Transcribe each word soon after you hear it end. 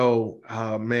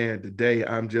Oh, man, today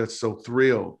I'm just so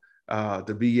thrilled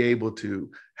to be able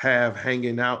to have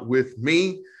hanging out with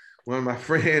me, one of my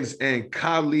friends and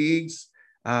colleagues.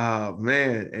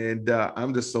 Man, and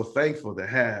I'm just so thankful to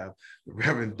have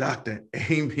Reverend Dr.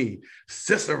 Amy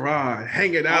Cicerone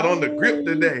hanging out on the grip Hey,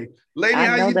 today. Lady, I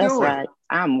how know you that's doing? right.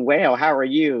 I'm well. How are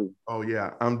you? Oh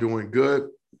yeah, I'm doing good.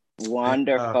 And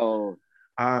Wonderful.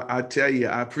 I tell you,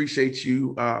 I appreciate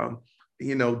you,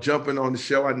 jumping on the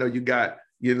show. I know you got,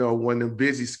 one of them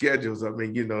busy schedules. I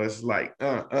mean, it's like,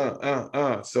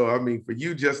 So, I mean, for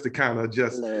you just to kind of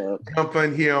just Look, jump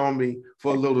in here on me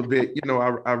for a little bit,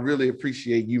 I really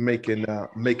appreciate you making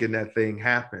that thing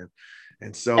happen.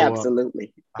 And so,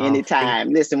 absolutely. for Anytime.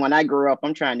 Listen, when I grew up,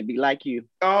 I'm trying to be like you.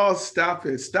 Oh, stop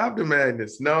it. Stop the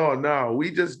madness. No, no.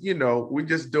 We just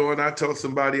doing, I told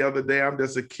somebody the other day, I'm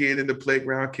just a kid in the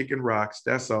playground kicking rocks.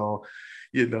 That's all.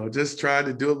 Just trying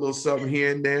to do a little something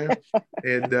here and there.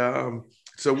 And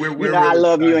so You we're know, I really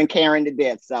love you excited. and Karen to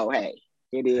death. So, hey,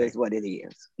 it Hey, is what it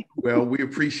is. well, we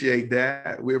appreciate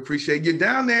that. We appreciate you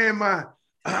down there in my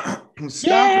stomping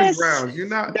Yes, grounds. You're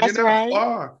that's not right.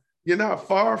 far. You're not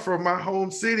far from my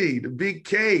home city, the big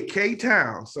K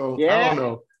Town. So I don't Yeah,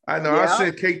 know. I know I yep,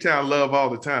 send K Town love all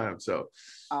the time. So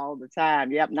all the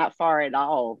time. Yep, not far at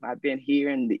all. I've been here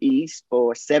in the East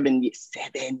for 7 years.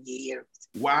 7 years.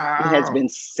 It has wow. been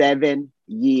 7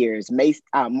 years.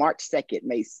 March 2nd,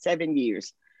 made 7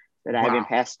 years that I've been Wow.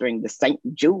 pastoring the St.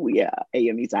 Julia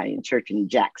AME Zion Church in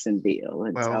Jacksonville.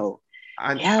 And Well, so,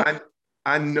 I yep, I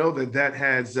I know that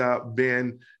has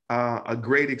been a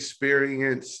great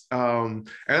experience. And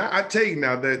I tell you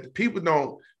now that people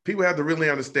have to really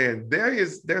understand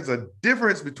there's a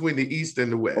difference between the East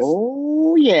and the West.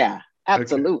 oh yeah, Okay.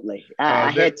 absolutely.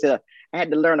 Uh, that I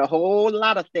had to learn a whole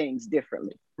lot of things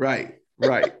differently. right,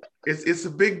 right. It's a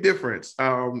big difference.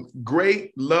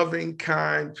 Great, loving,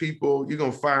 kind people. You're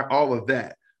gonna find all of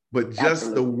that, but just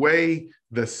the Absolutely. way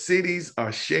the cities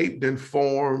are shaped and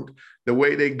formed, the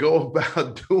way they go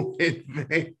about doing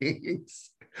things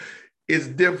is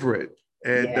different,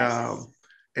 and Yes. um,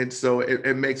 and so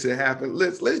it makes it happen.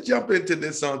 Let's jump into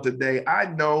this on today. I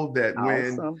know that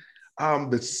when Awesome.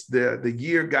 the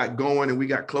year got going and we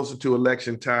got closer to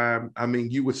election time, I mean,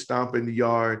 you would stomp in the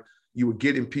yard, you were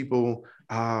getting people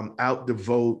out to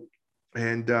vote,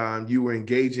 and you were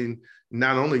engaging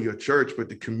not only your church but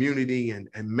the community and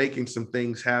making some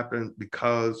things happen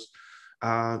because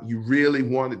you really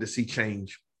wanted to see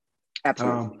change.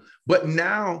 Absolutely. But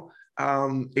now,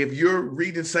 if you're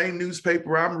reading the same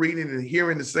newspaper I'm reading and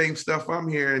hearing the same stuff I'm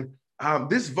hearing,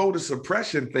 this voter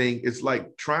suppression thing is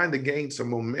like trying to gain some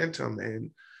momentum.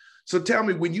 And so tell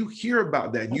me, when you hear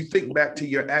about that, you think back to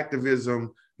your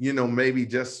activism, maybe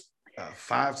just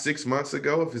 5, 6 months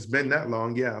ago, if it's been that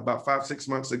long, yeah, about 5, 6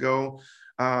 months ago,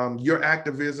 your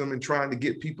activism and trying to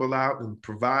get people out and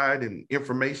provide and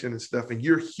information and stuff, and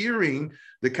you're hearing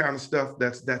the kind of stuff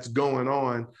that's going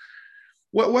on.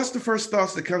 What's the first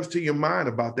thoughts that comes to your mind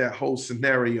about that whole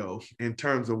scenario in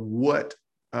terms of what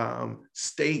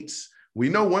states, we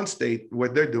know one state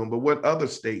what they're doing, but what other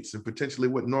states and potentially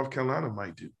what North Carolina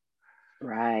might do?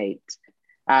 Right.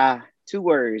 Uh, Two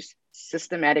words: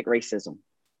 systematic racism.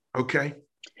 Okay.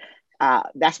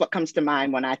 That's what comes to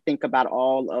mind when I think about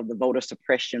all of the voter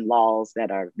suppression laws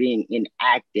that are being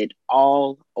enacted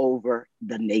all over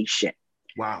the nation.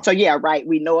 So Wow. yeah, right.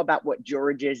 We know about what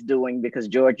Georgia is doing because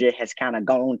Georgia has kind of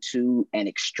gone to an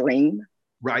extreme.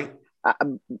 Right. Uh,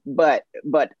 but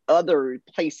other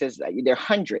places, there are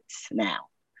hundreds now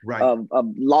Right. of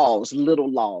laws, little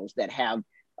laws that have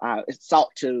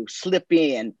sought to slip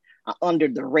in under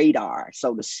the radar,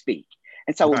 so to speak.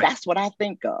 And so Right. that's what I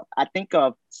think of. I think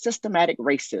of systematic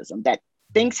racism, that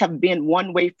things have been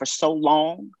one way for so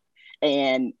long,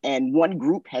 and one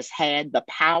group has had the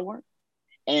power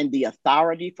and the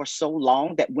authority for so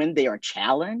long that when they are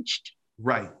challenged,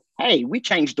 Right. hey, we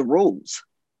change the rules.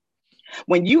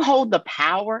 When you hold the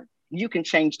power, you can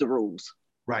change the rules.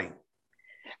 Right.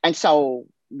 And so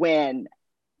when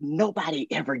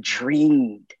nobody ever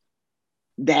dreamed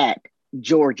that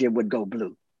Georgia would go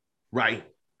blue. Right.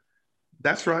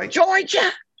 That's right.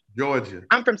 Georgia. Georgia.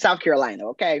 I'm from South Carolina,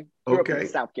 okay? Grew up in Okay.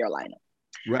 South Carolina.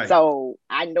 Right. So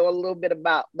I know a little bit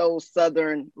about those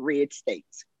southern red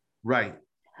states. Right.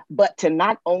 But to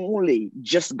not only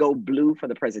just go blue for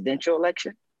the presidential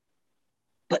election,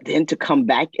 but then to come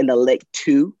back and elect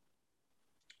two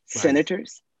Right.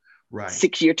 senators, Right.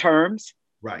 6 year terms.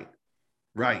 Right.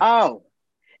 Right. Oh,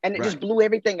 and it just Right. blew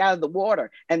everything out of the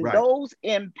water. And Right. those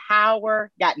in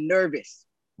power got nervous.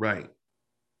 Right.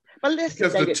 But listen,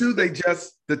 Because David,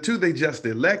 the two they just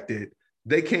elected,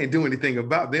 they can't do anything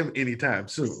about them anytime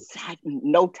soon.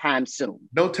 No time soon.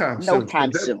 No time No soon. So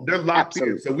time soon. they're locked in.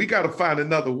 Absolutely. So we got to find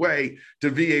another way to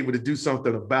be able to do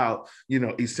something about,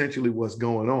 essentially what's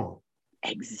going on.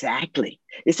 Exactly.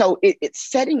 So it's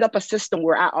setting up a system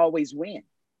where I always win.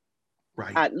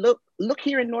 Right. Look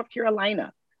here in North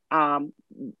Carolina. Our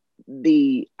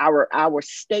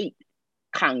state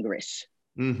Congress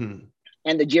Mm-hmm.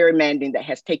 and the gerrymandering that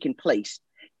has taken place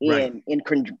Right. in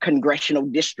congressional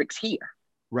districts here.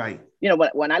 Right.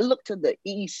 When I look to the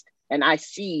east and I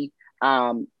see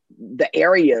the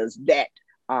areas that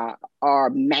are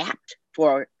mapped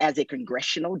for as a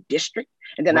congressional district,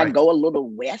 and then I Right. go a little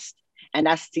west and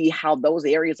I see how those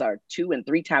areas are 2 and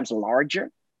 3 times larger.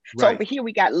 So Right. over here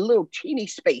we got little teeny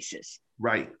spaces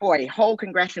Right. for a whole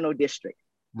congressional district.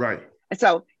 Right. And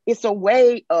so it's a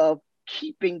way of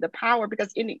keeping the power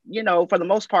because for the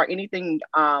most part, anything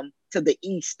to the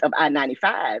east of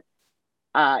I-95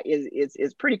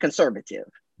 is pretty conservative.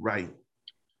 Right.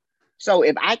 So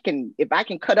if I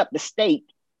can cut up the state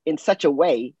in such a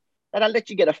way that I let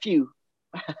you get a few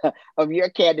of your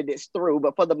candidates through,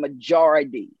 but for the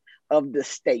majority of the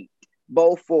state,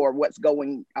 both for what's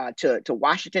going to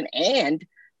Washington and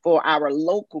for our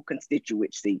local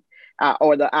constituency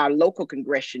or our local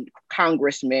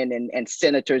congressmen and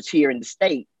senators here in the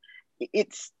state,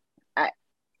 it's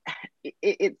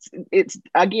it's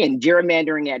again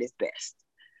gerrymandering at its best,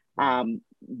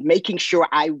 making sure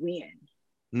I win.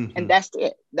 Mm-hmm. And that's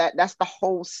it. That's the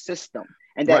whole system.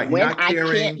 And that right. when Not I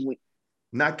caring, can't win,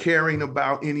 not caring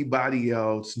about anybody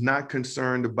else, not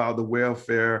concerned about the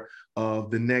welfare of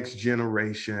the next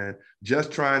generation,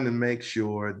 just trying to make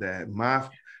sure that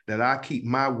I keep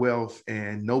my wealth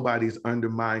and nobody's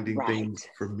undermining right. things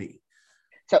for me.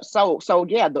 So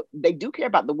yeah, they do care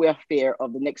about the welfare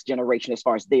of the next generation as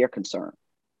far as they're concerned.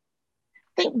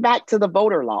 Think back to the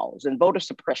voter laws and voter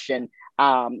suppression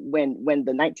when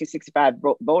the 1965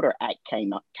 Voter Act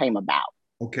came about.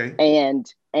 Okay. And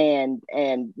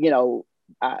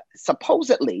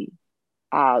supposedly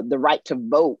the right to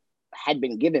vote had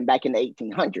been given back in the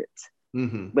 1800s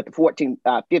with the 14th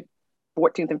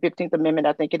and 15th Amendment,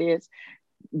 I think it is.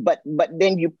 But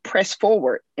then you press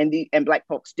forward and Black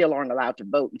folks still aren't allowed to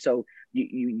vote. And so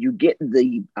you get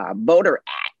the Voter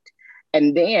Act,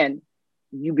 and then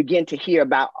you begin to hear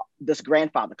about this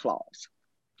grandfather clause.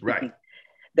 Right.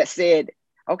 That said,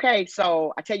 okay,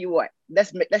 so I tell you what,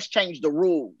 let's change the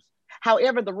rules.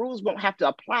 However, the rules won't have to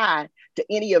apply to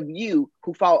any of you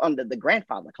who fall under the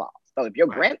grandfather clause. So if your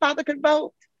grandfather could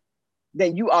vote,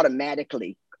 then you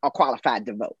automatically are qualified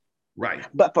to vote. Right.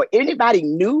 But for anybody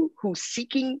new who's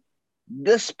seeking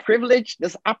this privilege,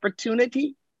 this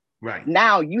opportunity, right.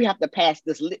 Now you have to pass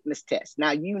this litmus test.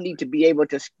 Now you need to be able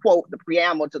to quote the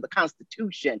preamble to the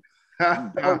Constitution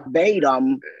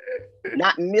verbatim,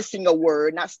 not missing a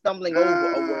word, not stumbling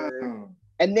over a word.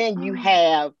 And then you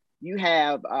have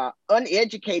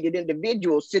uneducated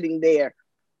individuals sitting there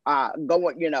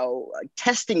going,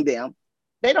 testing them.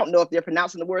 They don't know if they're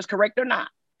pronouncing the words correct or not.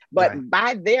 But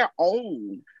by their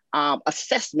own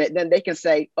assessment, then they can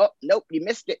say, oh, nope, you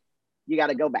missed it. You got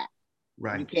to go back.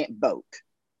 Right. You can't vote.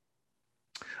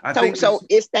 I think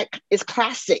it's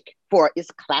classic for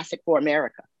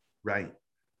America. Right.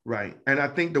 Right. And I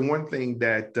think the one thing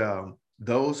that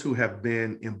those who have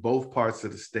been in both parts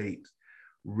of the state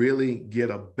really get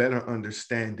a better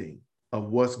understanding of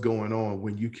what's going on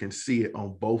when you can see it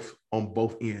on both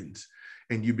ends.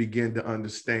 And you begin to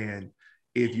understand,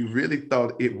 if you really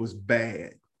thought it was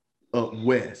bad up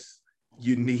west,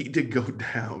 you need to go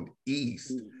down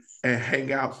east and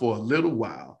hang out for a little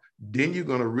while. Then you're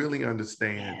going to really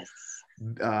understand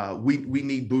we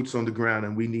need boots on the ground,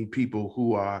 and we need people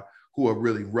who are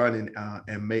really running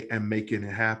and making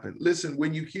it happen. Listen,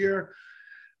 when you hear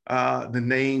the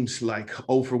names like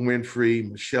Oprah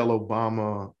Winfrey, Michelle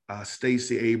Obama,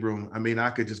 Stacey Abrams, I mean, I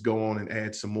could just go on and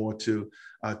add some more to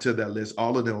that list.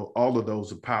 All of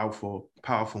those are powerful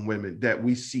women that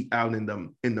we see out in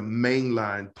the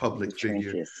mainline public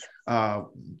figure.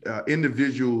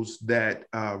 Individuals that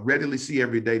readily see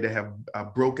every day that have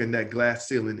broken that glass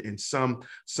ceiling in some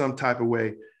type of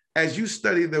way. As you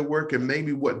study their work and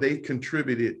maybe what they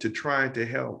contributed to trying to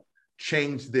help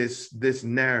change this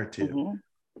narrative,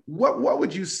 what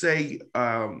would you say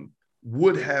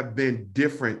would have been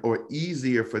different or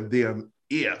easier for them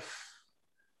if?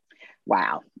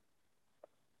 Wow.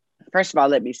 First of all,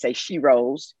 let me say She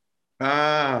Rose.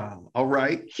 All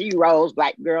right. She Rose,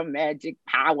 Black Girl Magic,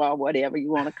 Power, whatever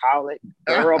you want to call it.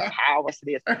 Girl Power, it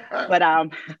is.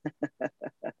 But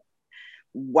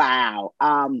wow.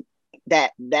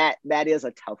 That is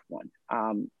a tough one.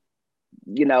 I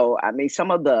mean,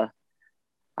 some of the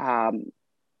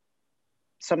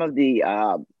some of the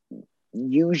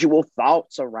usual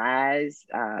thoughts arise,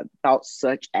 thoughts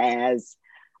such as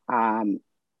um,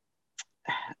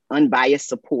 unbiased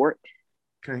support.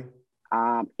 Okay.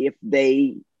 If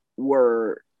they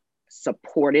were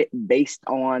supported based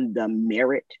on the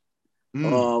merit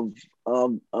Mm.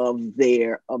 of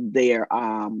their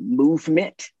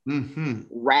movement Mm-hmm.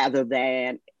 rather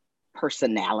than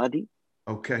personality,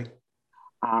 Okay.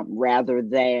 rather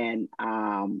than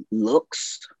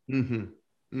looks. Mm-hmm.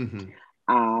 Mm-hmm.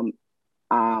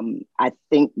 Um, I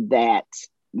think that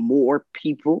more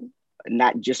people,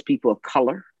 not just people of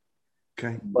color,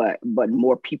 Okay. but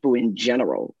more people in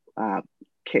general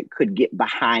could get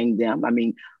behind them. I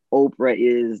mean, Oprah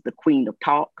is the queen of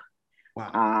talk,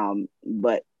 Wow.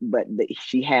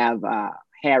 she have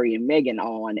Harry and Meghan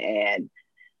on, and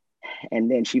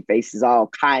then she faces all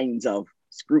kinds of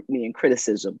scrutiny and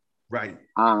criticism Right.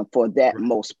 for that Right.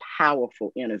 most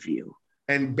powerful interview.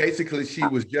 And basically, she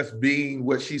was just being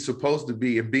what she's supposed to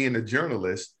be and being a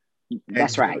journalist. And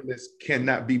That's right. journalists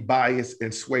cannot be biased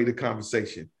and sway the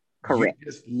conversation. You Correct.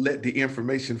 just let the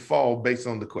information fall based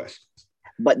on the questions.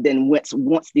 But then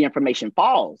once the information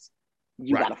falls,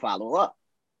 you got Right. to follow up.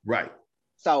 Right.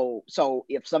 So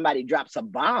if somebody drops a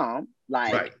bomb,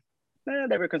 like Right.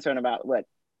 they were concerned about what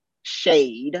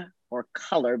shade or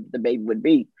color the baby would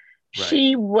be, Right.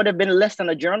 she would have been less than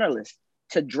a journalist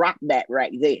to drop that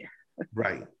right there.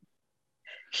 Right.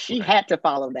 She Right. had to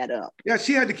follow that up. Yeah,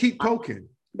 she had to keep poking.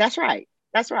 That's right.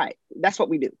 That's right. That's what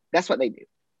we do. That's what they do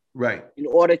Right. in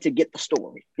order to get the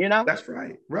story, you know? That's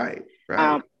right. Right.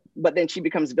 Right. But then she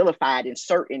becomes vilified in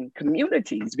certain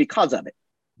communities because of it.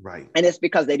 Right. And it's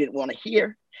because they didn't want to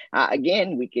hear.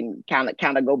 Again, we can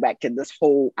kind of go back to this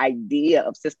whole idea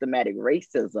of systematic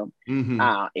racism. Mm-hmm.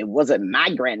 It wasn't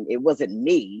it wasn't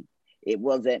me, it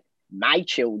wasn't my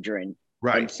children.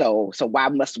 Right. And so why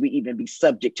must we even be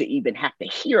subject to even have to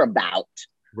hear about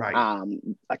Right.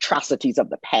 atrocities of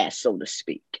the past, so to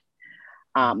speak?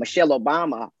 Michelle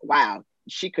Obama, wow,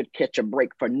 she could catch a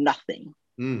break for nothing.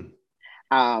 Mm.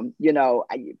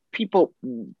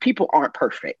 People aren't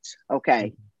perfect.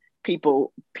 Okay,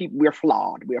 people, we're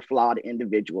flawed. We're flawed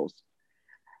individuals.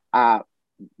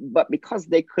 But because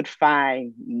they could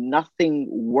find nothing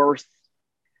worth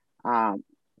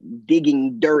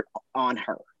digging dirt on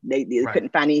her, they Right.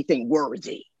 couldn't find anything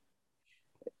worthy.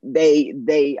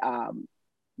 They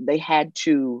had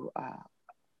to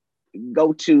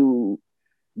go to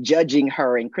judging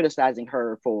her and criticizing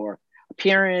her for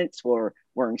appearance, for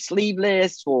wearing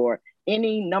sleeveless, for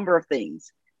any number of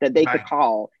things that they could Right.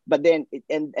 call, but then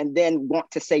and then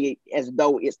want to say it as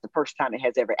though it's the first time it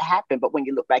has ever happened. But when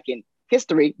you look back in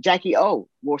history, Jackie O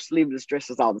wore sleeveless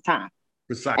dresses all the time,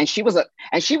 Precisely. and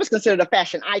she was considered a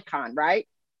fashion icon, right?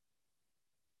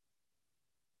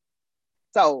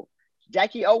 So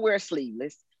Jackie O wears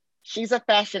sleeveless. She's a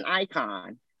fashion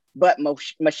icon, but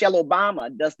Michelle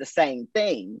Obama does the same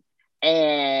thing,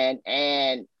 and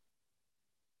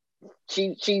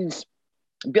she's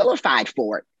vilified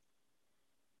for it.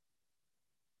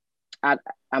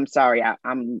 I'm sorry,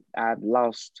 I've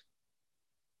lost.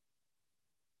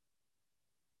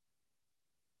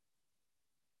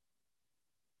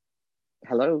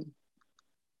 Hello.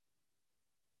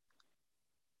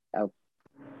 Oh,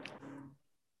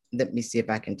 let me see if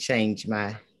I can change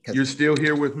my. You're still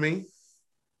here with me?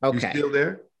 You Okay. still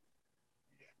there?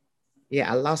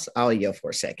 Yeah, I lost audio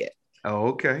for a second. Oh,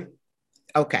 okay.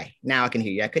 Okay, now I can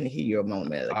hear you. I couldn't hear you a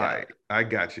moment ago. All right, I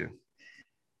got you.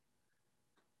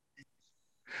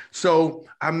 So,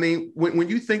 I mean, when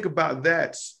you think about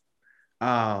that,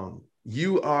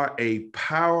 you are a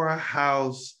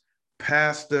powerhouse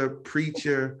pastor,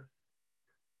 preacher,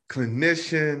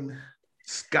 clinician,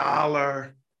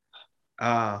 scholar,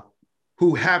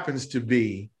 who happens to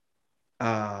be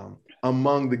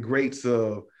among the greats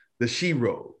of the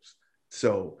sheroes.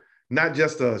 So, not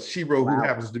just a shero who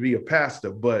happens to be a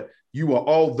pastor, but you are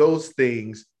all those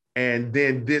things. And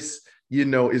then this,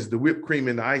 is the whipped cream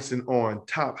and the icing on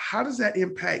top. How does that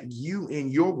impact you in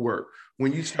your work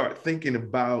when you start thinking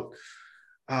about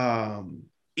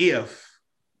if?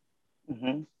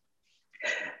 Mm-hmm.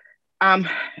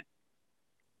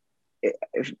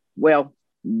 Well,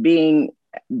 being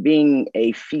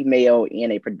a female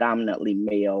in a predominantly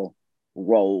male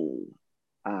role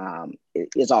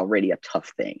is already a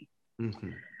tough thing.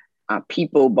 Mm-hmm.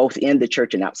 People both in the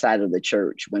church and outside of the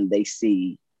church, when they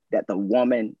see that the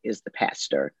woman is the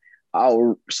pastor,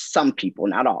 some people,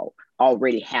 not all,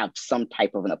 already have some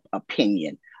type of an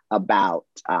opinion about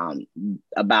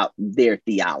their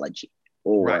theology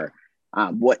or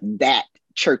what that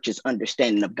church's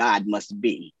understanding of God must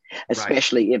be. Right.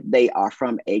 especially if they are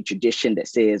from a tradition that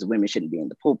says women shouldn't be in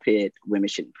the pulpit, women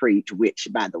shouldn't preach, which,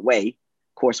 by the way,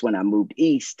 of course, when I moved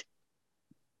east,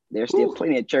 there's still Ooh,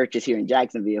 plenty of churches here in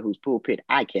Jacksonville whose pulpit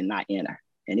I cannot enter.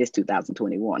 And it's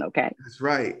 2021, okay? that's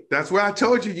right. That's where I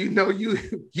told you,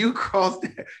 you cross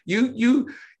that. You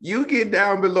get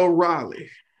down below Raleigh.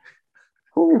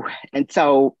 Whew. And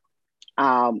so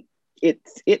um,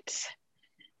 it's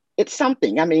it's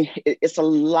something. I mean, it's a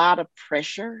lot of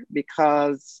pressure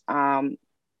because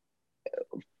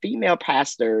female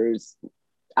pastors,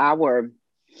 our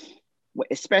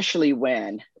especially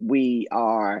when we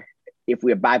are, if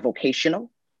we're bivocational,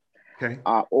 Okay.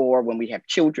 or when we have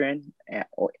children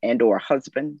or a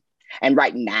husband. And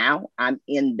right now, I'm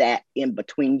in that in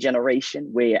between generation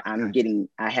where Gotcha.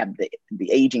 I have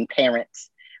the aging parents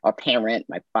or parent.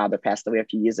 My father passed away a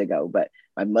few years ago, but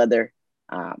my mother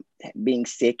being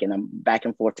sick, and I'm back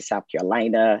and forth to South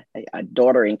Carolina, a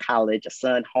daughter in college, a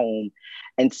son home.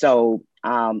 And so,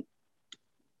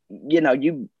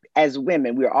 you as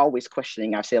women, we're always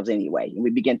questioning ourselves anyway. And we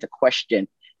begin to question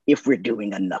if we're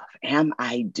doing enough. Am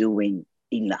I doing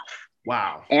enough?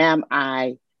 Wow.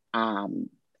 Um,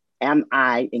 am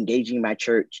I engaging my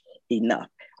church enough?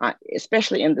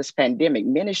 Especially in this pandemic,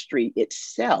 ministry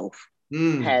itself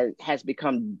Mm, has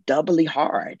become doubly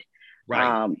hard.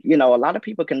 right. A lot of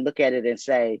people can look at it and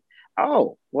say,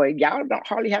 "Oh, well, y'all don't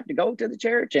hardly have to go to the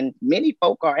church, and many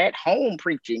folk are at home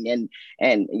preaching,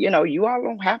 and you all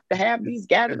don't have to have these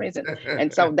gatherings,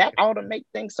 and so that ought to make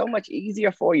things so much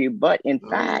easier for you." But in Oh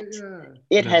my fact, God.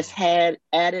 it No. has had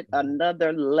added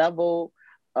another level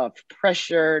of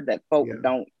pressure that folk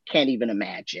Yeah, can't even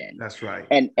imagine. that's right.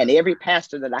 And That's every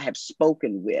pastor that I have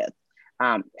spoken with,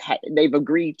 they've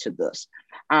agreed to this.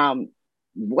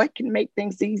 What can make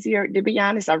things easier? To be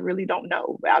honest, I really don't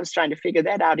know. I was trying to figure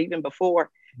that out even before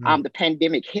right. the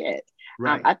pandemic hit.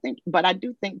 Right. But I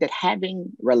do think that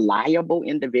having reliable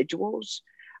individuals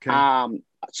Okay. um,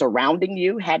 surrounding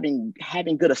you, having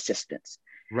good assistance,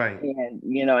 Right.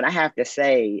 and I have to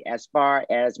say, as far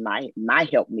as my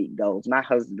help meet goes, my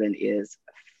husband is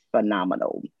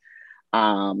phenomenal,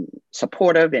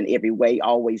 supportive in every way,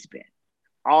 always been.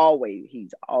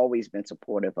 He's always been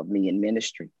supportive of me in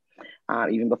ministry.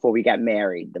 Even before we got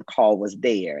married, the call was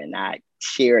there, and I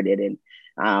shared it. And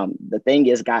the thing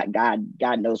is, God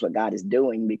knows what God is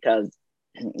doing, because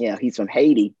he's from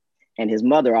Haiti, and his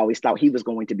mother always thought he was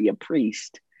going to be a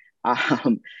priest.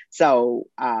 So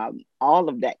all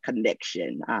of that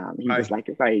connection, he was Right.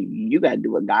 like, "Hey, you got to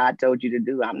do what God told you to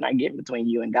do. I'm not getting between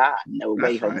you and God. No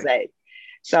way, That's right. Jose."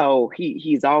 So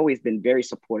he's always been very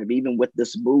supportive, even with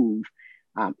this move.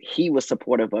 He was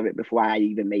supportive of it before I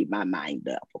even made my mind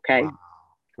up. Okay. Wow.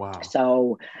 Wow.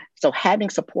 So having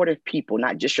supportive people,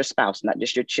 not just your spouse, not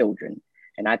just your children,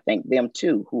 and I thank them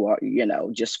too, who are,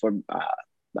 just for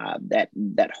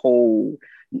that whole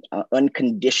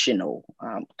unconditional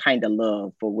kind of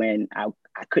love for when I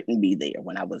couldn't be there,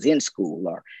 when I was in school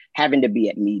or having to be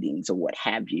at meetings or what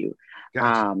have you.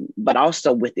 Gotcha. But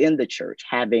also within the church,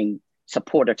 having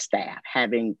supportive staff,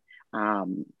 having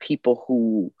people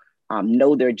who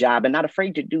know their job and not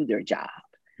afraid to do their job.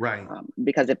 Right.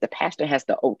 Because if the pastor has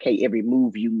to okay every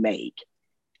move you make,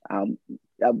 um,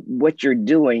 what you're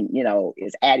doing,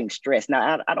 is adding stress.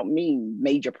 Now, I don't mean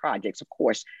major projects. Of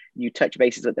course, you touch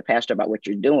bases with the pastor about what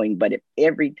you're doing, but if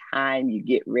every time you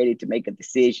get ready to make a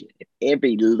decision, if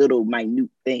every little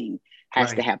minute thing has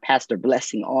to Right. have pastor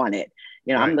blessing on it,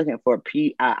 I'm Right. looking for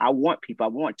I want people. I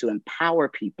want to empower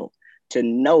people to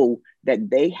know that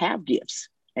they have gifts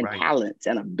and Right. talents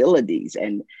and abilities,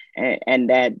 and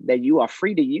that you are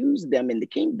free to use them in the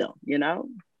kingdom.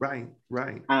 Right.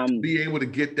 Right. To Um, be able to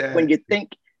get when that. you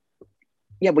think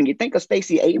when you think of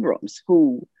Stacey Abrams,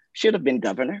 who should have been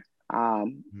governor,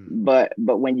 Mm, but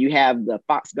when you have the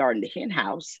Fox Garden, the hen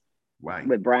house right.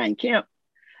 with Brian Kemp,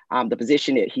 the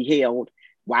position that he held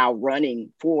while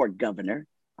running for governor,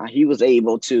 he was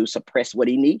able to suppress what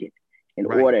he needed in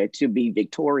Right. order to be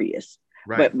victorious.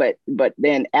 Right. But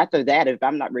then after that, if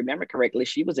I'm not remembering correctly,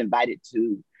 she was invited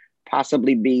to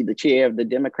possibly be the chair of the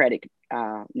Democratic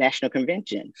National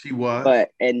Convention. She was.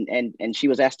 But she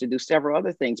was asked to do several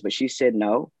other things, but she said,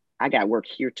 "No, I got work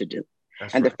here to do."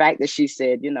 That's And the right. fact that she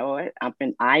said, "You know what,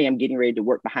 I am getting ready to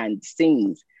work behind the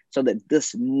scenes so that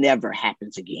this never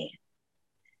happens again.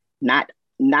 Not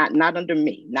under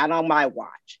me, not on my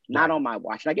watch, not Right. on my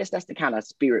watch." And I guess that's the kind of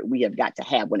spirit we have got to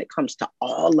have when it comes to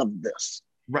all of this.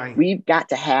 Right. We've got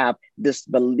to have this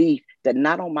belief that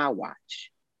not on my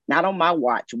watch, not on my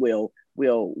watch will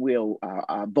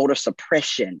voter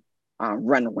suppression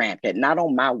run rampant. Not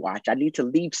on my watch. I need to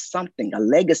leave something, a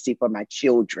legacy for my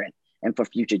children and for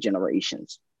future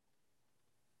generations.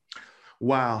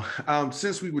 Wow.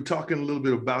 Since we were talking a little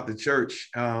bit about the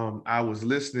church, I was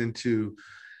listening to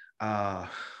uh,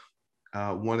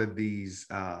 one of these,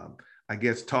 I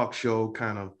guess, talk show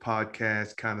kind of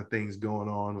podcast kind of things going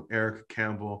on with Erica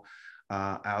Campbell,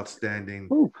 outstanding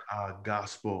Ooh.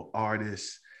 gospel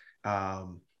artist,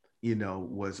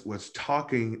 was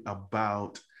talking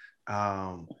about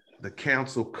the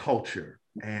cancel culture.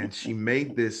 And she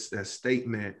made this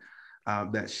statement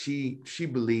that she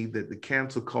believed that the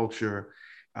cancel culture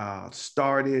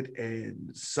started, and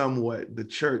somewhat the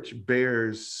church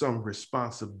bears some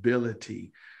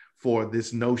responsibility for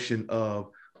this notion of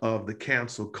the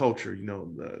cancel culture.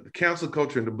 The cancel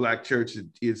culture in the Black church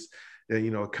is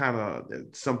kind of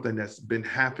something that's been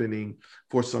happening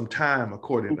for some time,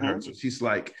 according to her. So she's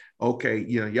like, okay,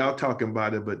 y'all talking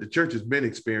about it, but the church has been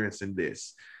experiencing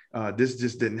this. This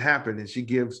just didn't happen. And she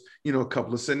gives, a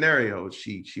couple of scenarios.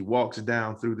 She walks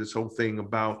down through this whole thing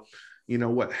about,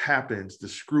 what happens, the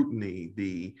scrutiny,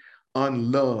 the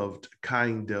unloved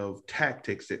kind of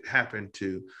tactics that happen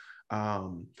to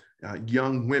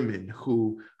young women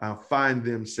who find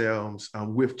themselves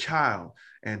with child,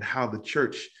 and how the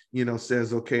church,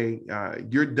 says, okay,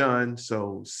 you're done,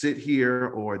 so sit here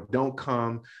or don't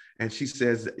come. And she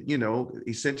says,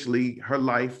 essentially her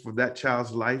life, for that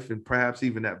child's life, and perhaps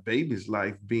even that baby's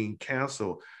life, being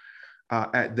canceled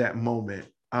at that moment.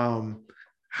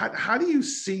 How do you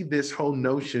see this whole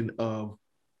notion of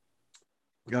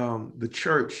the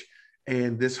church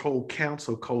and this whole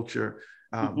cancel culture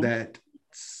that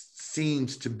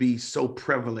seems to be so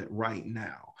prevalent right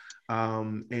now?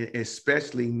 And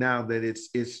especially now that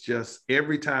it's just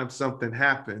every time something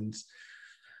happens,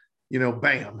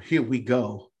 bam, here we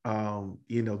go.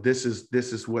 This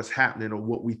is what's happening, or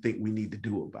what we think we need to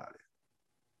do about it.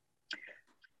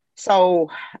 So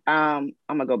I'm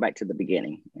gonna go back to the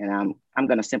beginning, and I'm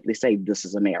gonna simply say this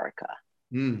is America.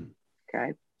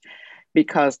 Okay.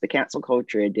 Because the cancel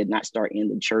culture did not start in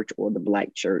the church or the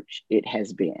Black church. It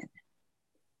has been.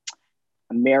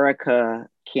 America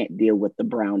can't deal with the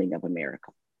browning of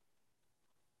America.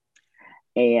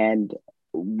 And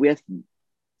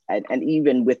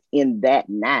even within that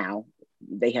now,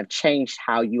 they have changed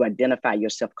how you identify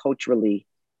yourself culturally,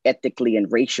 ethically,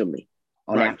 and racially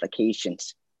on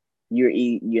applications.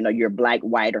 You're Black,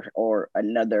 white, or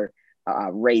another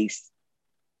race,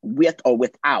 with or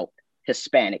without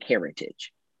Hispanic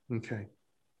heritage. Okay.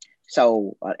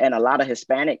 So, and a lot of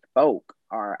Hispanic folk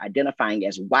are identifying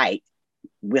as white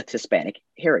with Hispanic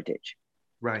heritage.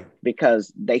 Right.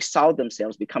 Because they saw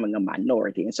themselves becoming a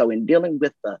minority. And so in dealing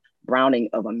with the browning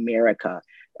of America,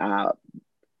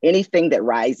 anything that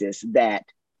rises that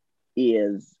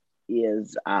is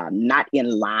not in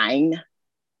line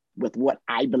with what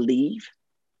I believe,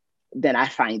 then I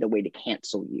find a way to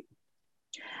cancel you.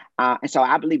 And so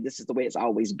I believe this is the way it's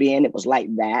always been. It was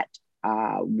like that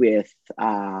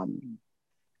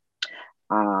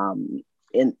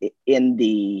in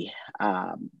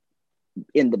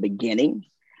the beginning.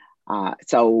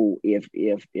 So if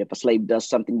a slave does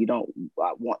something you don't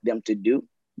want them to do,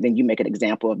 then you make an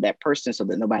example of that person so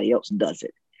that nobody else does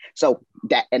it. So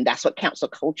that's what cancel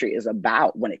culture is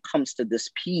about when it comes to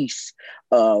this piece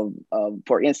of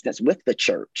for instance, with the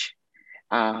church.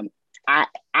 I'm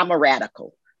a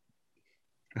radical.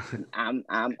 I'm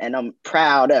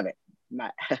proud of it.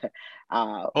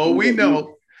 We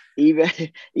know.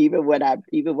 Even when I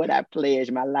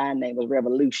pledged, my line name was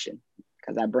Revolution,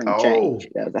 because I bring change.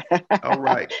 All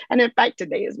right. And in fact,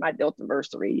 today is my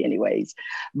Deltaversary anyways.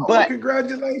 But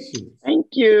congratulations. Thank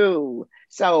you.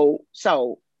 So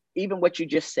even what you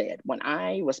just said, when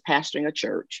I was pastoring a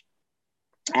church,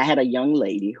 I had a young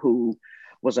lady who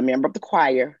was a member of the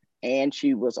choir, and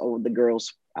she was over the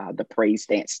girls, the praise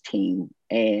dance team,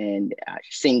 and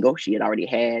single. She had already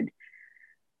had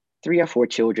 3 or 4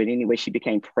 children. Anyway, she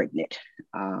became pregnant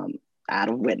out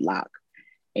of wedlock.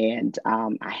 And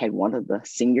I had one of the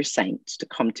senior saints to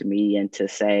come to me and to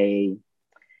say,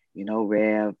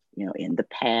 Rev, in the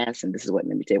past, and this is what,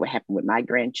 let me tell you what happened with my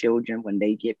grandchildren. When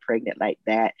they get pregnant like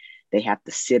that, they have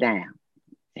to sit down.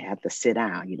 They have to sit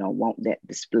down. You don't want that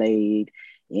displayed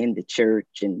in the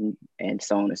church and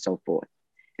so on and so forth.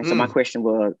 And so my question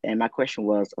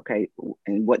was, okay,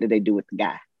 and what did they do with the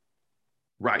guy?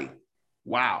 Right.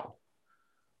 Wow.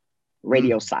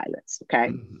 Radio silence.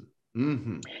 Okay.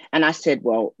 And I said,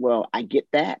 well, I get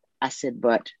that. I said,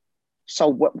 but so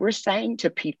what we're saying to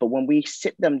people when we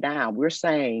sit them down, we're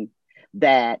saying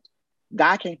that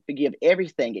God can forgive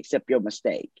everything except your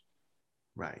mistake.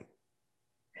 Right.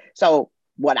 So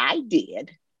what I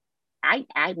did, I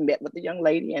met with the young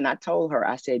lady and I told her,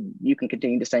 I said, you can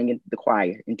continue to sing in the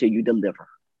choir until you deliver,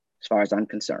 as far as I'm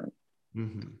concerned.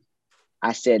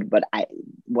 I said, but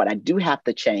what I do have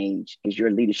to change is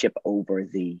your leadership over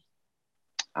the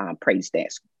praise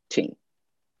dance team.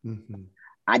 Mm-hmm.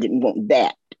 I didn't want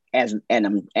that as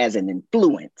an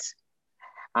influence.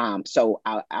 So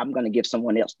I'm going to give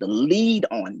someone else the lead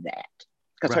on that,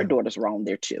 because her daughter's wrong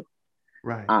there too.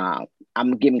 Right.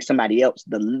 I'm giving somebody else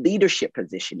the leadership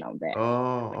position on that.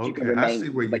 Oh, okay. I see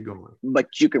where you're going.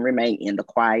 But you can remain in the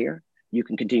choir. You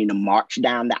can continue to march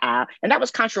down the aisle. And that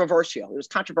was controversial. It was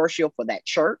controversial for that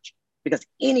church, because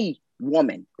any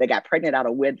woman that got pregnant out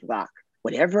of wedlock,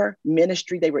 whatever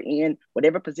ministry they were in,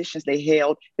 whatever positions they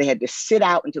held, they had to sit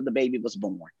out until the baby was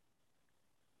born.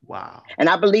 Wow. And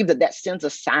I believe that sends a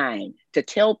sign to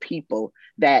tell people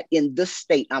that in this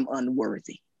state, I'm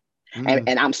unworthy.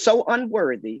 And I'm so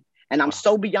unworthy, and I'm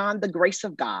so beyond the grace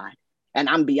of God, and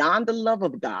I'm beyond the love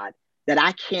of God, that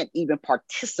I can't even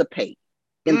participate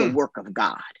in the work of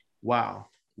God. Wow.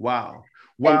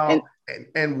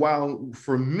 And while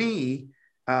for me,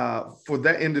 for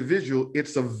that individual,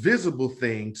 it's a visible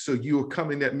thing. So you're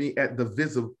coming at me at the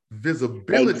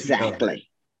visibility exactly. of it.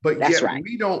 But that's yet right.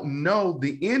 we don't know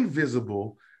the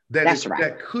invisible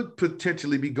that could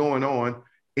potentially be going on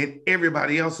in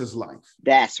everybody else's life.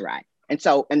 That's right. And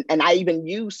so, and I even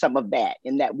use some of that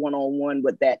in that one-on-one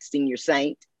with that senior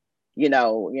saint, you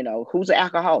know, who's an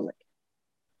alcoholic,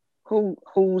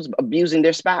 who's abusing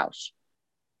their spouse,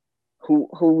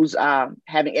 who's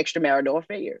having extramarital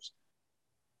affairs.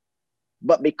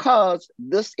 But because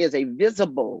this is a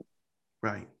visible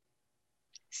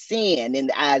sin in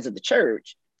the eyes of the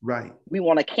church, we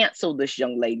want to cancel this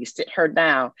young lady, sit her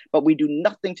down, but we do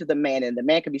nothing to the man. And the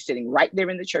man could be sitting right there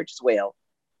in the church as well,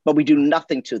 but we do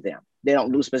nothing to them. They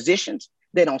don't lose positions.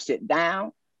 They don't sit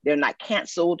down. They're not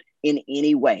canceled in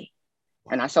any way.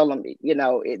 And I told them,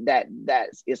 that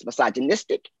is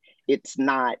misogynistic. It's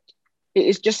not,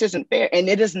 it just isn't fair. And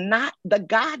it is not the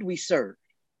God we serve.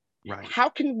 Right. How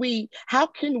can we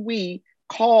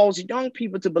cause young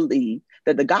people to believe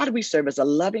that the God we serve is a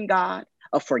loving God,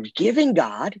 a forgiving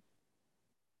God,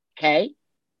 okay?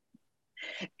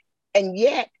 And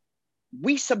yet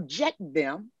we subject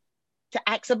them to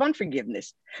acts of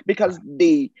unforgiveness, because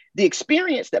the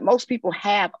experience that most people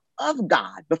have of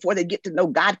God before they get to know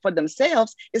God for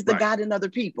themselves is the God in other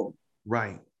people.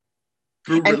 Right.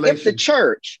 Through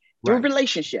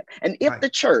relationship. And if the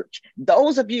church,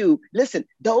 those of you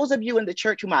in the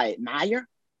church whom I admire,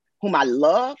 whom I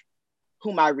love,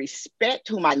 whom I respect,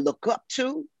 whom I look up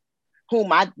to,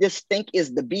 whom I just think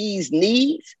is the bee's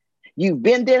knees, you've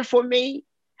been there for me,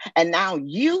 and now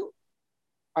you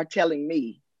are telling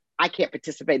me I can't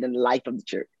participate in the life of the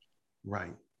church.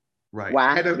 Right.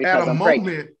 Why? At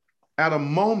a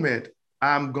moment,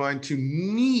 I'm going to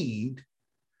need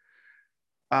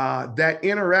that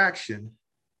interaction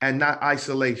and not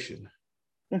isolation.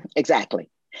 Exactly.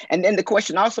 And then the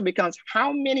question also becomes,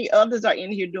 how many others are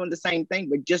in here doing the same thing,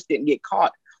 but just didn't get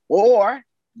caught, or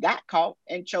got caught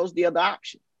and chose the other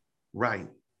option? Right.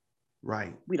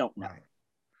 We don't know.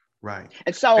 Right.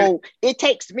 And so it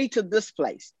takes me to this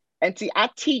place. And see, I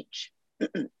teach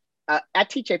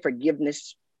a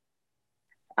forgiveness.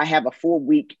 I have a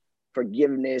 4-week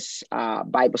forgiveness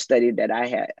Bible study that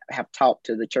I have taught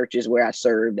to the churches where I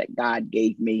serve, that God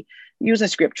gave me, using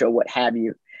scripture or what have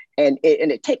you. And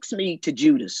it takes me to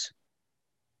Judas.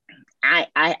 I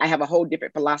have a whole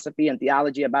different philosophy and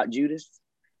theology about Judas.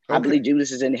 Okay. I believe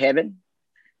Judas is in heaven.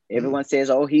 Everyone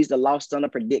says, oh, he's the lost son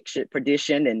of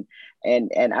perdition.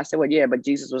 And I said, well, yeah, but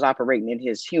Jesus was operating in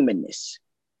his humanness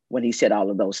when he said all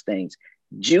of those things.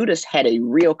 Judas had a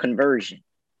real conversion.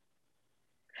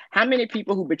 How many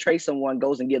people who betray someone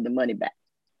goes and give the money back?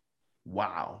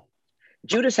 Wow.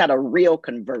 Judas had a real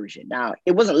conversion. Now,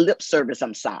 it wasn't lip service,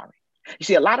 I'm sorry. You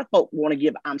see, a lot of folk want to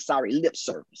give I'm sorry lip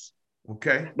service.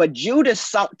 Okay. But Judas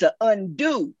sought to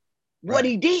undo what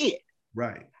he did.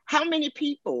 Right. How many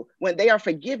people, when they are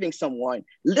forgiving someone,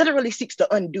 literally seeks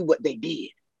to undo what they did?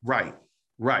 Right.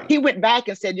 He went back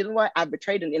and said, you know what? I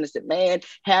betrayed an innocent man.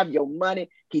 Have your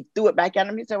money. He threw it back at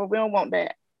him. He said, well, we don't want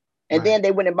that. And then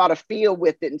they went and bought a field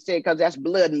with it and said, because that's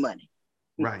blood money.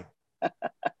 Right.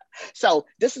 So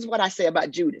this is what I say about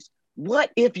Judas.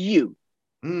 What if you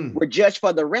were judged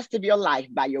for the rest of your life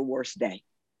by your worst day?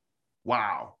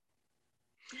 Wow.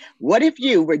 What if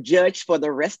you were judged for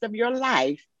the rest of your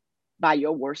life by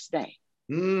your worst day?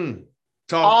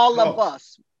 All of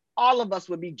us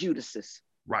would be Judases.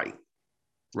 Right.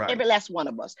 Every last one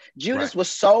of us. Judas was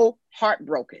so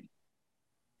heartbroken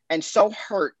and so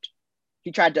hurt.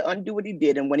 He tried to undo what he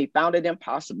did. And when he found it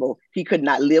impossible, he could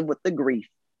not live with the grief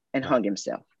and hung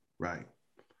himself. Right.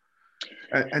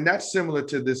 And that's similar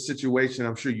to this situation.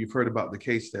 I'm sure you've heard about the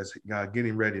case that's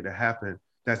getting ready to happen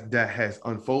that has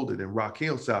unfolded in Rock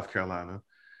Hill, South Carolina,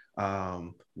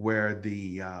 where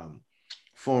the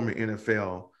former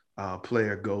NFL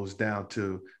player goes down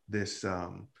to this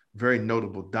very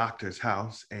notable doctor's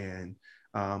house and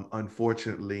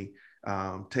unfortunately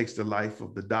takes the life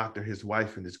of the doctor, his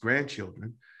wife, and his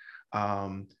grandchildren.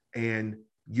 And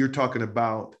you're talking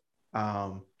about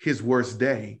his worst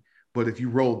day. But if you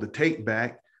roll the tape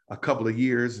back a couple of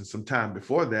years and some time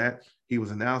before that, he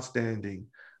was an outstanding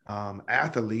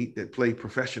athlete that played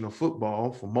professional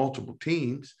football for multiple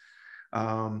teams.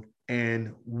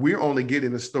 And we're only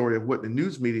getting a story of what the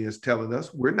news media is telling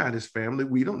us. We're not his family.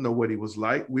 We don't know what he was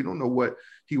like. We don't know what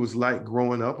he was like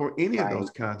growing up or any of those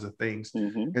kinds of things.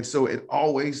 Mm-hmm. And so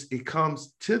it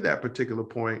comes to that particular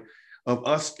point of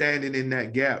us standing in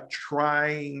that gap,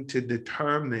 trying to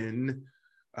determine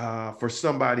for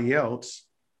somebody else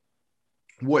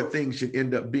what things should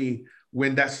end up being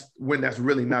when that's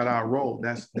really not our role.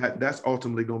 That's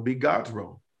ultimately going to be God's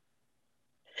role.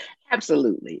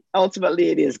 Absolutely. Ultimately,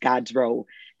 it is God's role.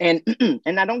 And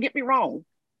now don't get me wrong.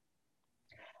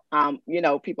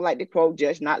 People like to quote,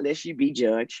 "Judge not lest you be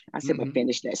judged." I said, but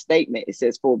finish that statement. It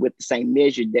says, "For with the same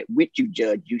measure that which you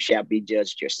judge, you shall be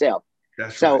judged yourself."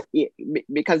 That's so right.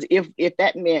 Because if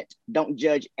that meant don't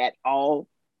judge at all,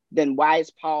 then why is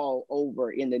Paul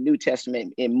over in the New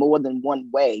Testament in more than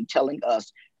one way telling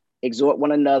us, exhort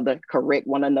one another, correct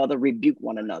one another, rebuke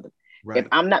one another? Right. If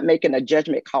I'm not making a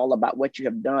judgment call about what you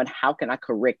have done, how can I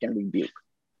correct and rebuke?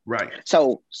 Right.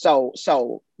 So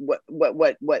what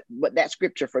that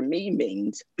scripture for me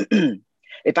means,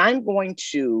 if I'm going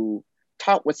to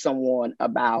talk with someone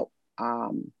about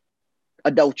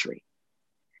adultery,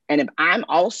 and if I'm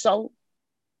also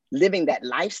living that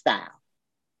lifestyle,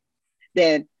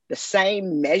 then the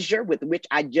same measure with which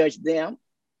I judge them,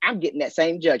 I'm getting that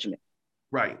same judgment.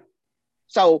 Right.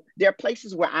 So there are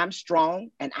places where I'm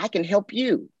strong and I can help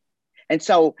you. And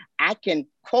so I can,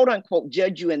 quote unquote,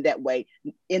 judge you in that way,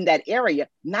 in that area,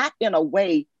 not in a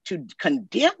way to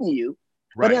condemn you,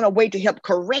 but in a way to help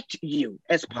correct you,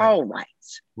 as Paul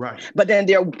writes. Right. But then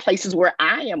there are places where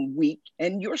I am weak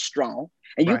and you're strong,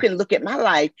 and you can look at my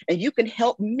life and you can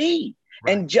help me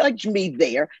and judge me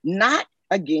there, not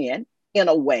again in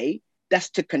a way that's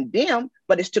to condemn,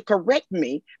 but it's to correct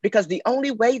me, because the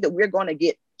only way that we're going to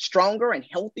get stronger and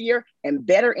healthier and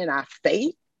better in our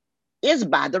faith is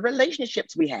by the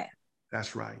relationships we have.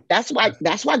 That's right. That's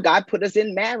why God put us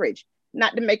in marriage,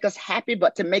 not to make us happy,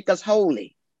 but to make us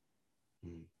holy.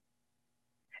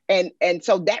 And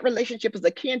so that relationship is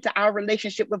akin to our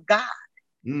relationship with God,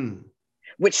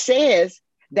 which says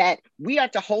that we are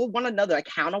to hold one another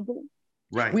accountable.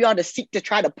 Right. We are to seek to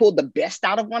try to pull the best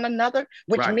out of one another,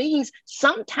 which means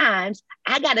sometimes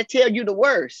I got to tell you the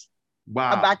worst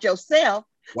about yourself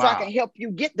so I can help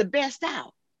you get the best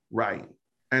out. Right.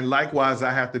 And likewise,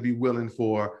 I have to be willing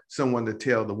for someone to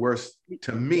tell the worst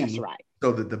to me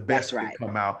so that the best can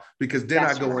come out, because then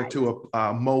I go into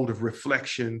a mode of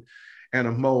reflection and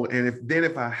a mode. And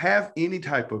if I have any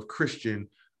type of Christian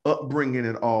upbringing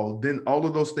at all, then all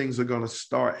of those things are going to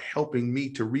start helping me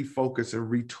to refocus and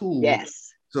retool.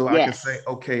 So I can say,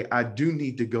 okay, I do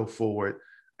need to go forward.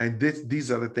 And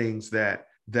these are the things that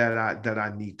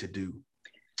I need to do.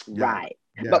 Right.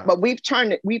 Yeah. But we've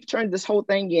turned this whole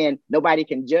thing in, nobody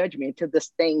can judge me, into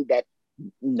this thing that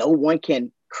no one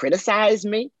can criticize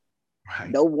me.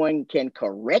 No one can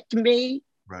correct me.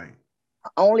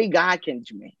 Only God can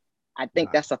judge me. I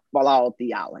think that's a flawed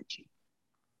theology.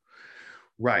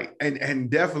 Right. And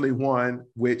definitely one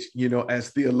which, as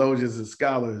theologians and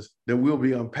scholars, that we'll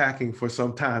be unpacking for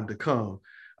some time to come.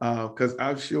 Because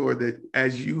I'm sure that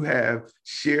as you have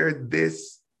shared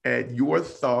this at your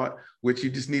thought, which you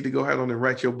just need to go ahead on and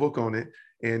write your book on it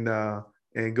and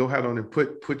go ahead on and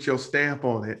put your stamp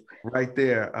on it right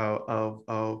there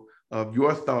of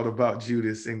your thought about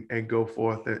Judas and go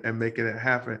forth and making it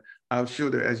happen. I'm sure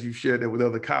that as you shared that with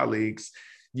other colleagues,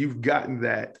 you've gotten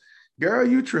that, girl,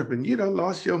 you tripping, you done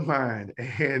lost your mind,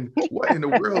 and what in the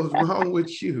world is wrong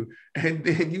with you? And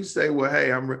then you say, well,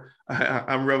 hey,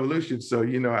 I'm Revolution, so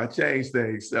I changed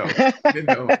things. So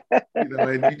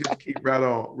and you just keep right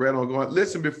on going.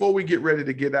 Listen, before we get ready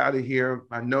to get out of here,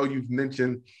 I know you've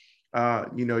mentioned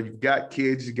you've got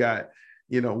kids, you got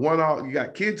you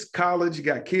got kids college, you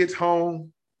got kids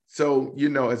home. So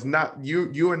it's not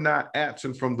you are not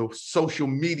absent from the social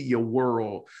media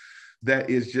world that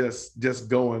is just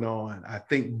going on. I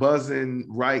think buzzing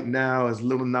right now is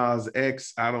Lil Nas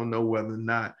X. I don't know whether or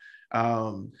not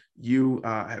you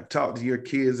have talked to your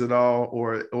kids at all,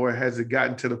 or has it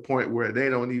gotten to the point where they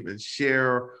don't even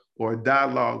share or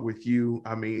dialogue with you?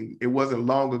 I mean, it wasn't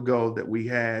long ago that we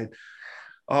had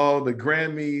all the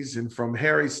Grammys, and from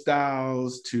Harry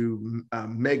Styles to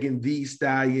Megan Thee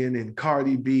Stallion and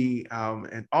Cardi B,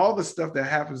 and all the stuff that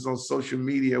happens on social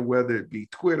media, whether it be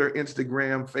Twitter,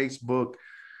 Instagram, Facebook,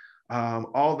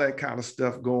 all that kind of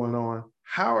stuff going on.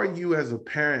 How are you as a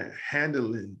parent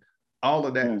handling all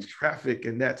of that traffic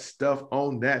and that stuff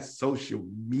on that social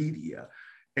media,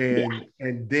 and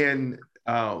then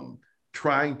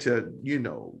trying to, you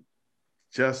know,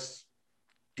 just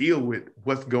deal with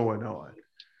what's going on?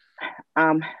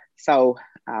 So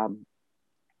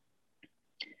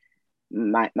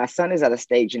my son is at a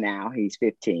stage now. He's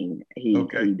 15. He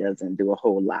doesn't do a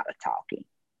whole lot of talking.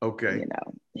 Okay. You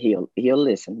know, he'll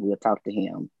listen. We'll talk to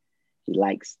him. He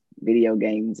likes video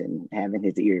games and having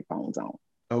his earphones on.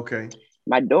 Okay.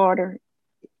 My daughter,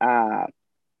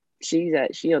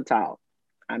 she'll talk.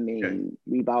 I mean,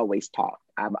 we've always talked.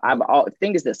 The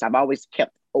thing is this: I've always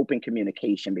kept open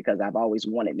communication because I've always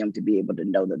wanted them to be able to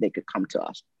know that they could come to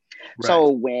us. Right. So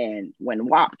when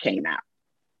WAP came out,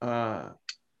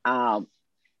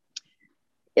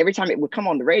 every time it would come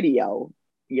on the radio,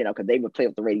 you know, because they would play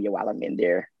with the radio while I'm in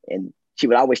there, and she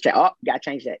would always say, "Oh, gotta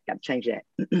change that."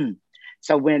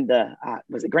 So when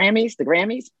was it Grammys? The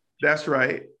Grammys. That's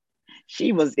right.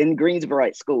 She was in Greensboro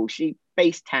at school. She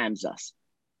FaceTimes us.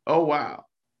 Oh, wow.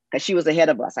 Because she was ahead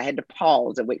of us. I had to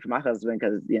pause and wait for my husband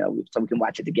because, you know, so we can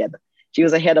watch it together. She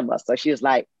was ahead of us. So she was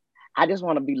like, I just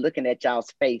want to be looking at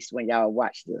y'all's face when y'all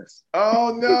watch this.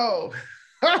 Oh, no.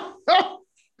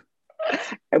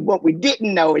 And what we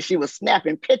didn't know is she was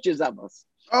snapping pictures of us.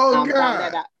 Oh,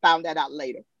 God. Found that out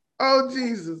later. Oh,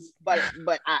 Jesus. But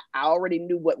I already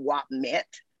knew what WAP meant.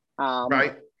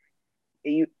 Right.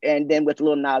 And then with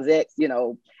Lil Nas X, you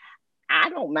know, I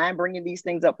don't mind bringing these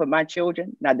things up for my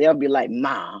children. Now they'll be like,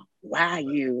 "Mom, why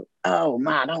you? Oh,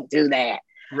 Mom, don't do that."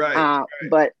 Right.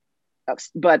 But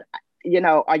you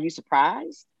know, are you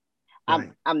surprised?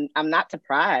 Right. I'm not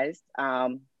surprised.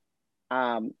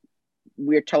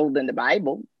 We're told in the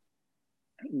Bible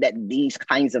that these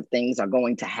kinds of things are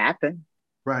going to happen.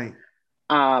 Right.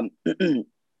 The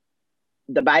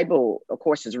Bible, of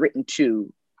course, is written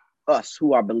to us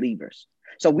who are believers.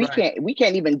 So we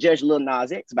can't even judge Lil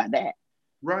Nas X by that.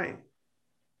 Right.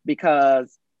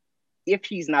 Because if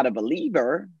he's not a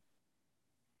believer,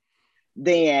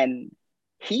 then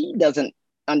he doesn't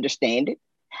understand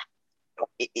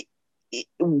it.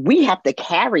 We have to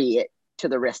carry it to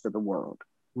the rest of the world.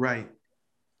 Right.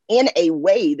 In a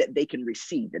way that they can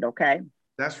receive it, okay?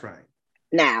 That's right.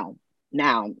 Now,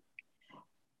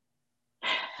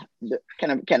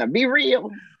 can I be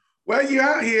real? Well, you're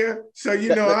out here, so you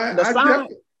know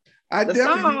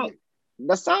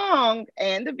the song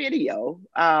and the video.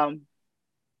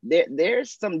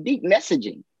 There's some deep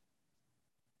messaging.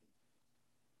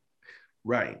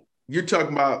 Right. You're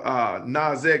talking about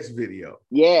Nas X video.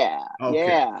 Yeah. Okay.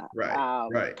 Yeah.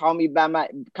 Right. Call me by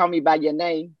your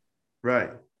name. Right.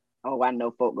 Oh, I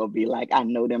know folk gonna be like, I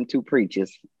know them two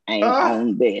preachers ain't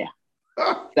on there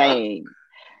saying,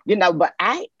 you know, but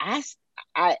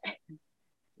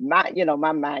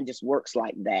my mind just works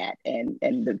like that. And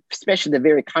especially the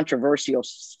very controversial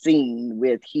scene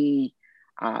with he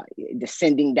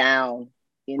descending down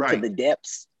into the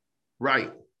depths.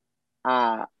 Right.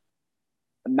 My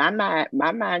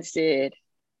mind said,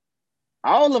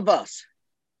 all of us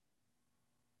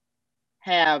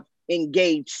have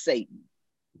engaged Satan.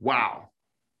 Wow.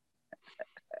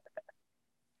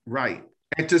 Right.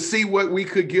 And to see what we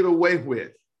could get away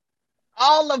with.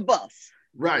 All of us.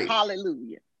 Right.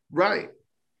 Hallelujah. Right.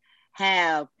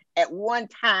 Have at one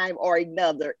time or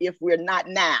another, if we're not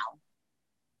now,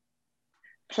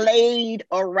 played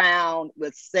around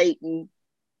with Satan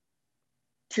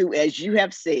to, as you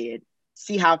have said,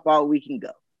 see how far we can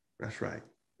go. That's right.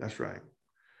 Right.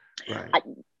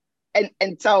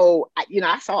 So,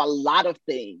 I saw a lot of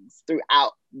things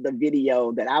throughout the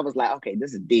video that I was like, okay,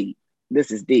 this is deep.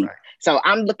 Right. So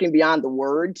I'm looking beyond the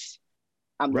words.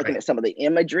 I'm looking at some of the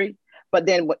imagery. But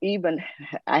then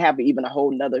I have even a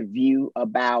whole nother view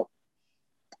about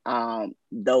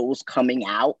those coming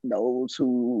out, those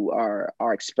who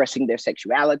are expressing their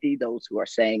sexuality, those who are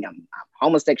saying I'm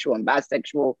homosexual, I'm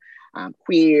bisexual, I'm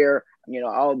queer,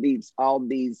 all these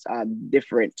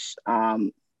different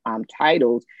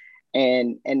titles.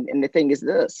 And the thing is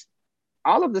this,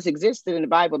 all of this existed in the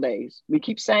Bible days. We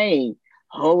keep saying,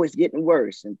 oh, it's getting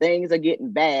worse and things are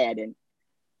getting bad.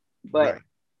 But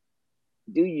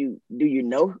do you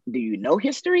know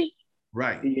history?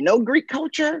 Right. Do you know Greek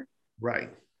culture? Right.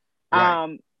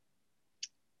 The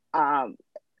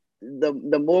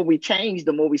more we change,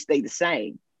 the more we stay the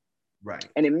same. Right.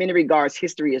 And in many regards,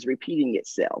 history is repeating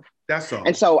itself. That's all.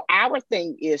 And so our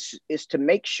thing is to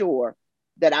make sure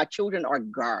that our children are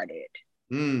guarded.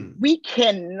 Mm. We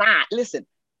cannot, listen,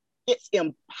 it's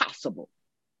impossible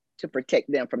to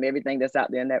protect them from everything that's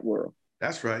out there in that world.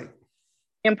 That's right.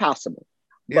 Impossible.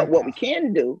 But Impossible. what we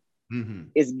can do Mm-hmm.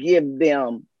 is give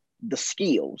them the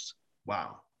skills.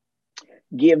 Wow.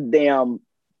 Give them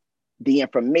the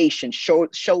information, show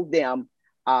them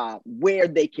where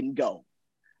they can go.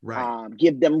 Right.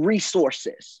 Give them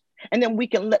resources. And then we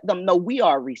can let them know we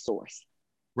are a resource.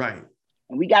 Right.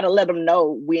 And we got to let them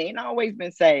know we ain't always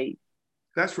been saved.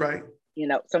 That's right. You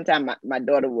know, sometimes my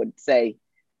daughter would say,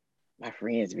 my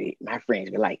friends be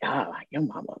like, oh, your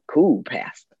mama cool,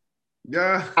 pastor.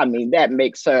 Yeah. I mean, that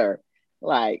makes her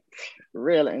like,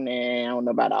 really, man, I don't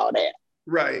know about all that.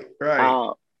 Right.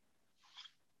 Right.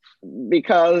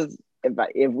 Because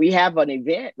if we have an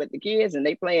event with the kids and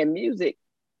they playing music,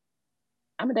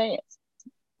 I'm a dance.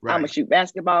 Right. I'm gonna shoot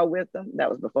basketball with them. That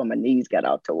was before my knees got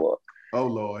all tore up. Oh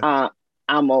Lord.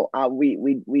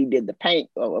 We did the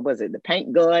paint. What was it? The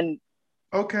paint gun.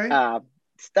 Okay.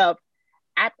 Stuff.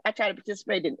 I try to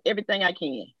participate in everything I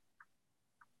can.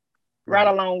 Right.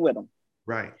 Along with them.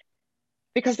 Right.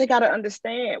 Because they got to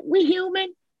understand we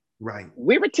human. Right.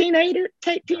 We were teenagers.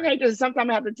 Teenagers. Sometimes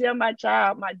I have to tell my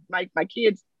child, my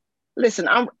kids, listen,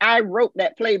 I wrote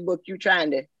that playbook you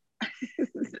trying to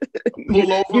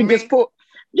pull over you me. Just pull.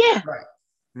 Yeah. Right.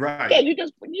 Right. Yeah, you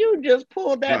just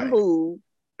pulled that move.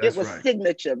 That's it was right.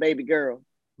 Signature, baby girl.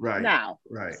 Right. Now.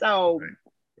 Right. So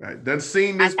right. Done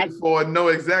seen this before, know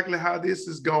exactly how this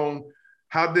is going,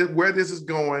 where this is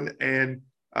going, and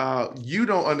you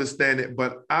don't understand it,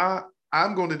 but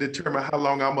I'm going to determine how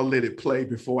long I'm gonna let it play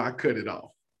before I cut it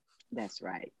off. That's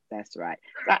right. That's right.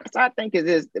 So I think it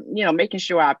is, making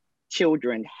sure our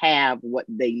children have what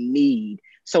they need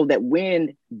so that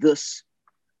when this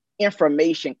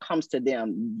information comes to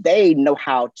them, they know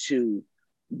how to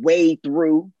wade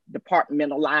through,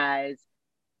 departmentalize,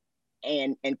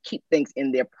 and keep things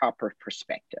in their proper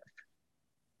perspective.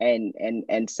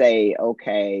 And say,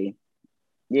 okay,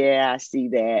 yeah, I see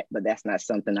that, but that's not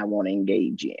something I want to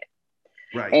engage in.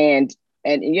 Right. And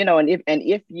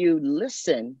if you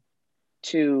listen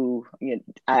to,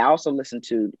 I also listen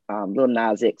to Lil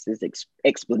Nas X's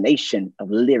explanation of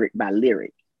lyric by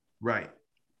lyric. Right.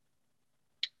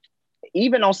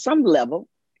 Even on some level,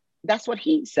 that's what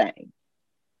he's saying.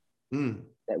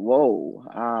 That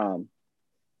whoa,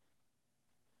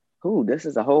 this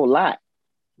is a whole lot.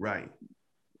 Right.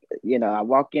 I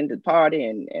walk into the party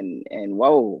and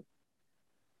whoa,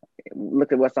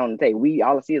 look at what's on the table. We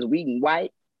all I see is weed and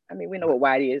white. I mean, we know what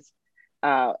white is.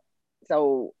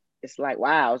 So it's like,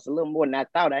 wow, it's a little more than I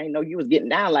thought. I didn't know you was getting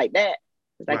down like that.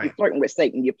 It's like you're flirting with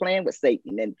Satan, you're playing with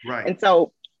Satan. And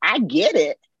so I get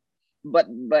it, but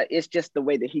it's just the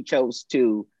way that he chose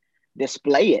to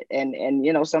display it. And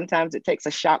sometimes it takes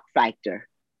a shock factor,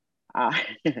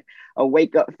 a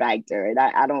wake up factor. And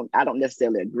I don't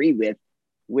necessarily agree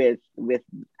with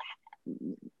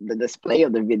the display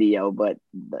of the video, but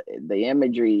the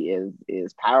imagery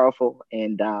is powerful,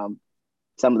 and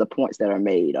some of the points that are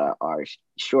made are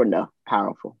sure enough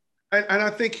powerful. And I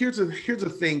think here's a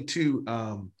thing too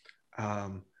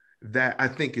that I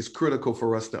think is critical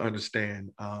for us to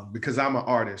understand, because I'm an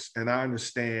artist and I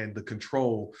understand the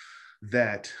control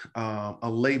that a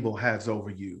label has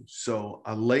over you. So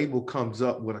a label comes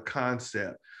up with a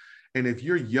concept, and if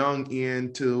you're young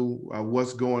into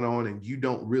what's going on and you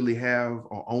don't really have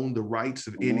or own the rights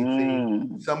of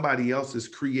anything, somebody else is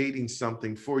creating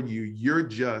something for you. You're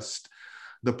just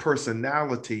the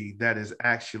personality that is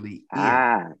actually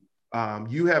in.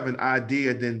 You have an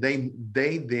idea, then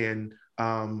they then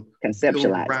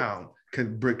conceptualize around,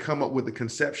 can come up with a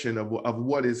conception of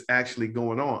what is actually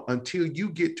going on, until you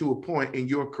get to a point in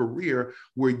your career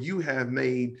where you have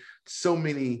made so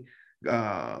much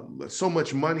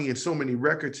money and so many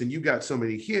records, and you got so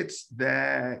many hits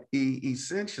that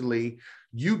essentially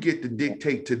you get to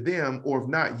dictate to them, or if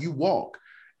not, you walk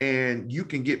and you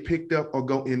can get picked up or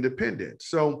go independent.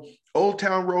 So Old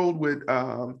Town Road with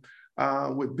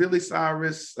Billy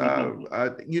Cyrus,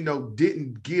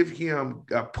 didn't give him,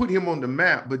 put him on the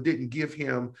map, but didn't give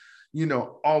him,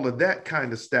 all of that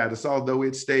kind of status, although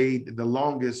it stayed the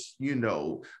longest,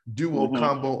 duo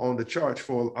combo on the charts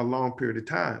for a long period of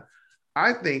time.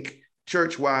 I think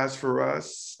church-wise for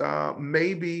us,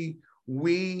 maybe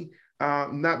we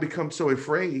not become so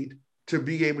afraid to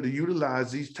be able to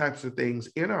utilize these types of things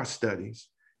in our studies,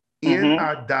 in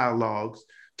our dialogues,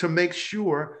 to make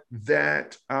sure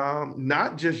that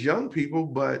not just young people,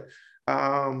 but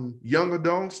young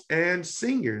adults and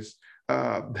seniors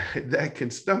that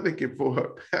can stomach it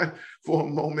for a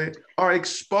moment are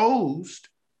exposed,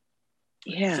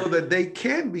 so that they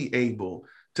can be able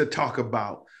to talk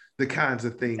about the kinds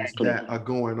of things Exactly. that are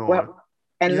going on. Well,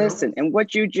 and You know? listen, and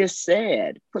what you just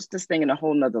said puts this thing in a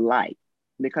whole nother light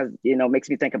because makes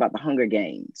me think about the Hunger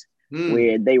Games, Mm,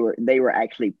 where they were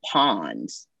actually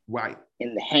pawns right,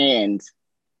 in the hands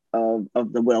of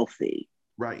the wealthy.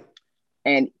 right,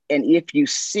 And if you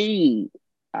see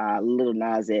Little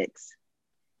Nas X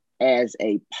as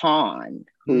a pawn mm,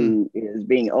 who is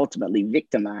being ultimately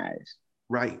victimized,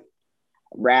 right,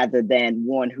 rather than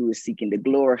one who is seeking to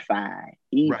glorify right,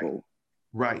 evil,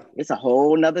 right. it's a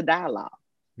whole nother dialogue.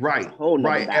 It's a Right, whole nother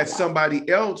right. As dialogue. somebody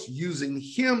else using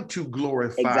him to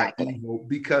glorify Exactly. evil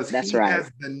because That's he right.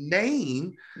 has the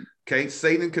name, okay,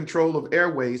 Satan control of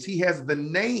airways. He has the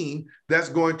name that's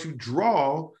going to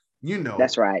draw,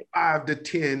 That's right. 5 to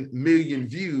 10 million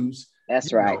views,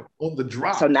 That's right. on the So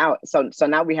drop. now, so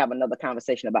now we have another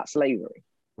conversation about slavery.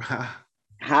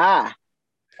 Ha!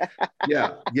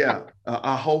 Yeah, yeah,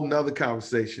 a whole nother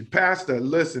conversation. Pastor,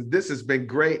 listen, this has been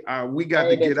great. We got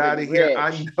to It has get out been of here. I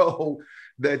rich. know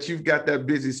that you've got that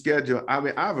busy schedule. I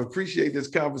mean, I've appreciated this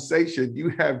conversation. You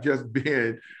have just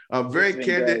been It's very been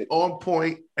candid, great. on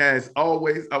point as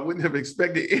always. I wouldn't have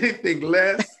expected anything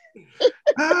less.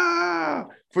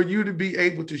 For you to be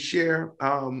able to share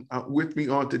with me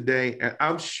on today. And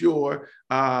I'm sure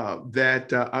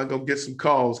that I'm gonna get some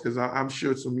calls because I'm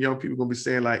sure some young people are gonna be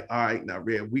saying like, "All right, now,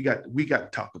 Red, we got to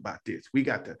talk about this.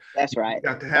 That's You right.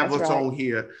 got to have That's us right. on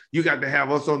here. You got to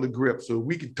have us on the grip so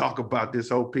we can talk about this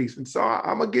whole piece." And so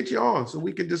I'm gonna get you on so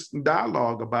we can just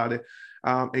dialogue about it.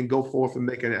 And go forth and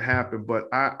making it happen. But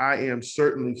I am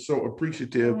certainly so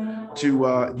appreciative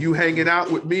to you hanging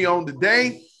out with me on the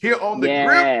day here on the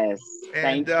grip. Yes.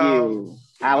 And Thank you.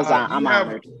 I'm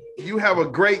honored. you have a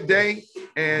great day.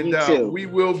 And You too. we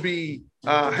will be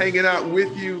hanging out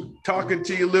with you, talking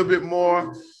to you a little bit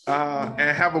more. And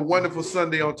have a wonderful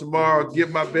Sunday on tomorrow.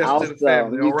 Give my best to the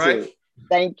family. Awesome. All You right. too.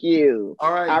 Thank you.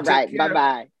 All right. All Take right. Bye care.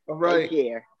 bye. All Take right.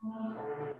 care.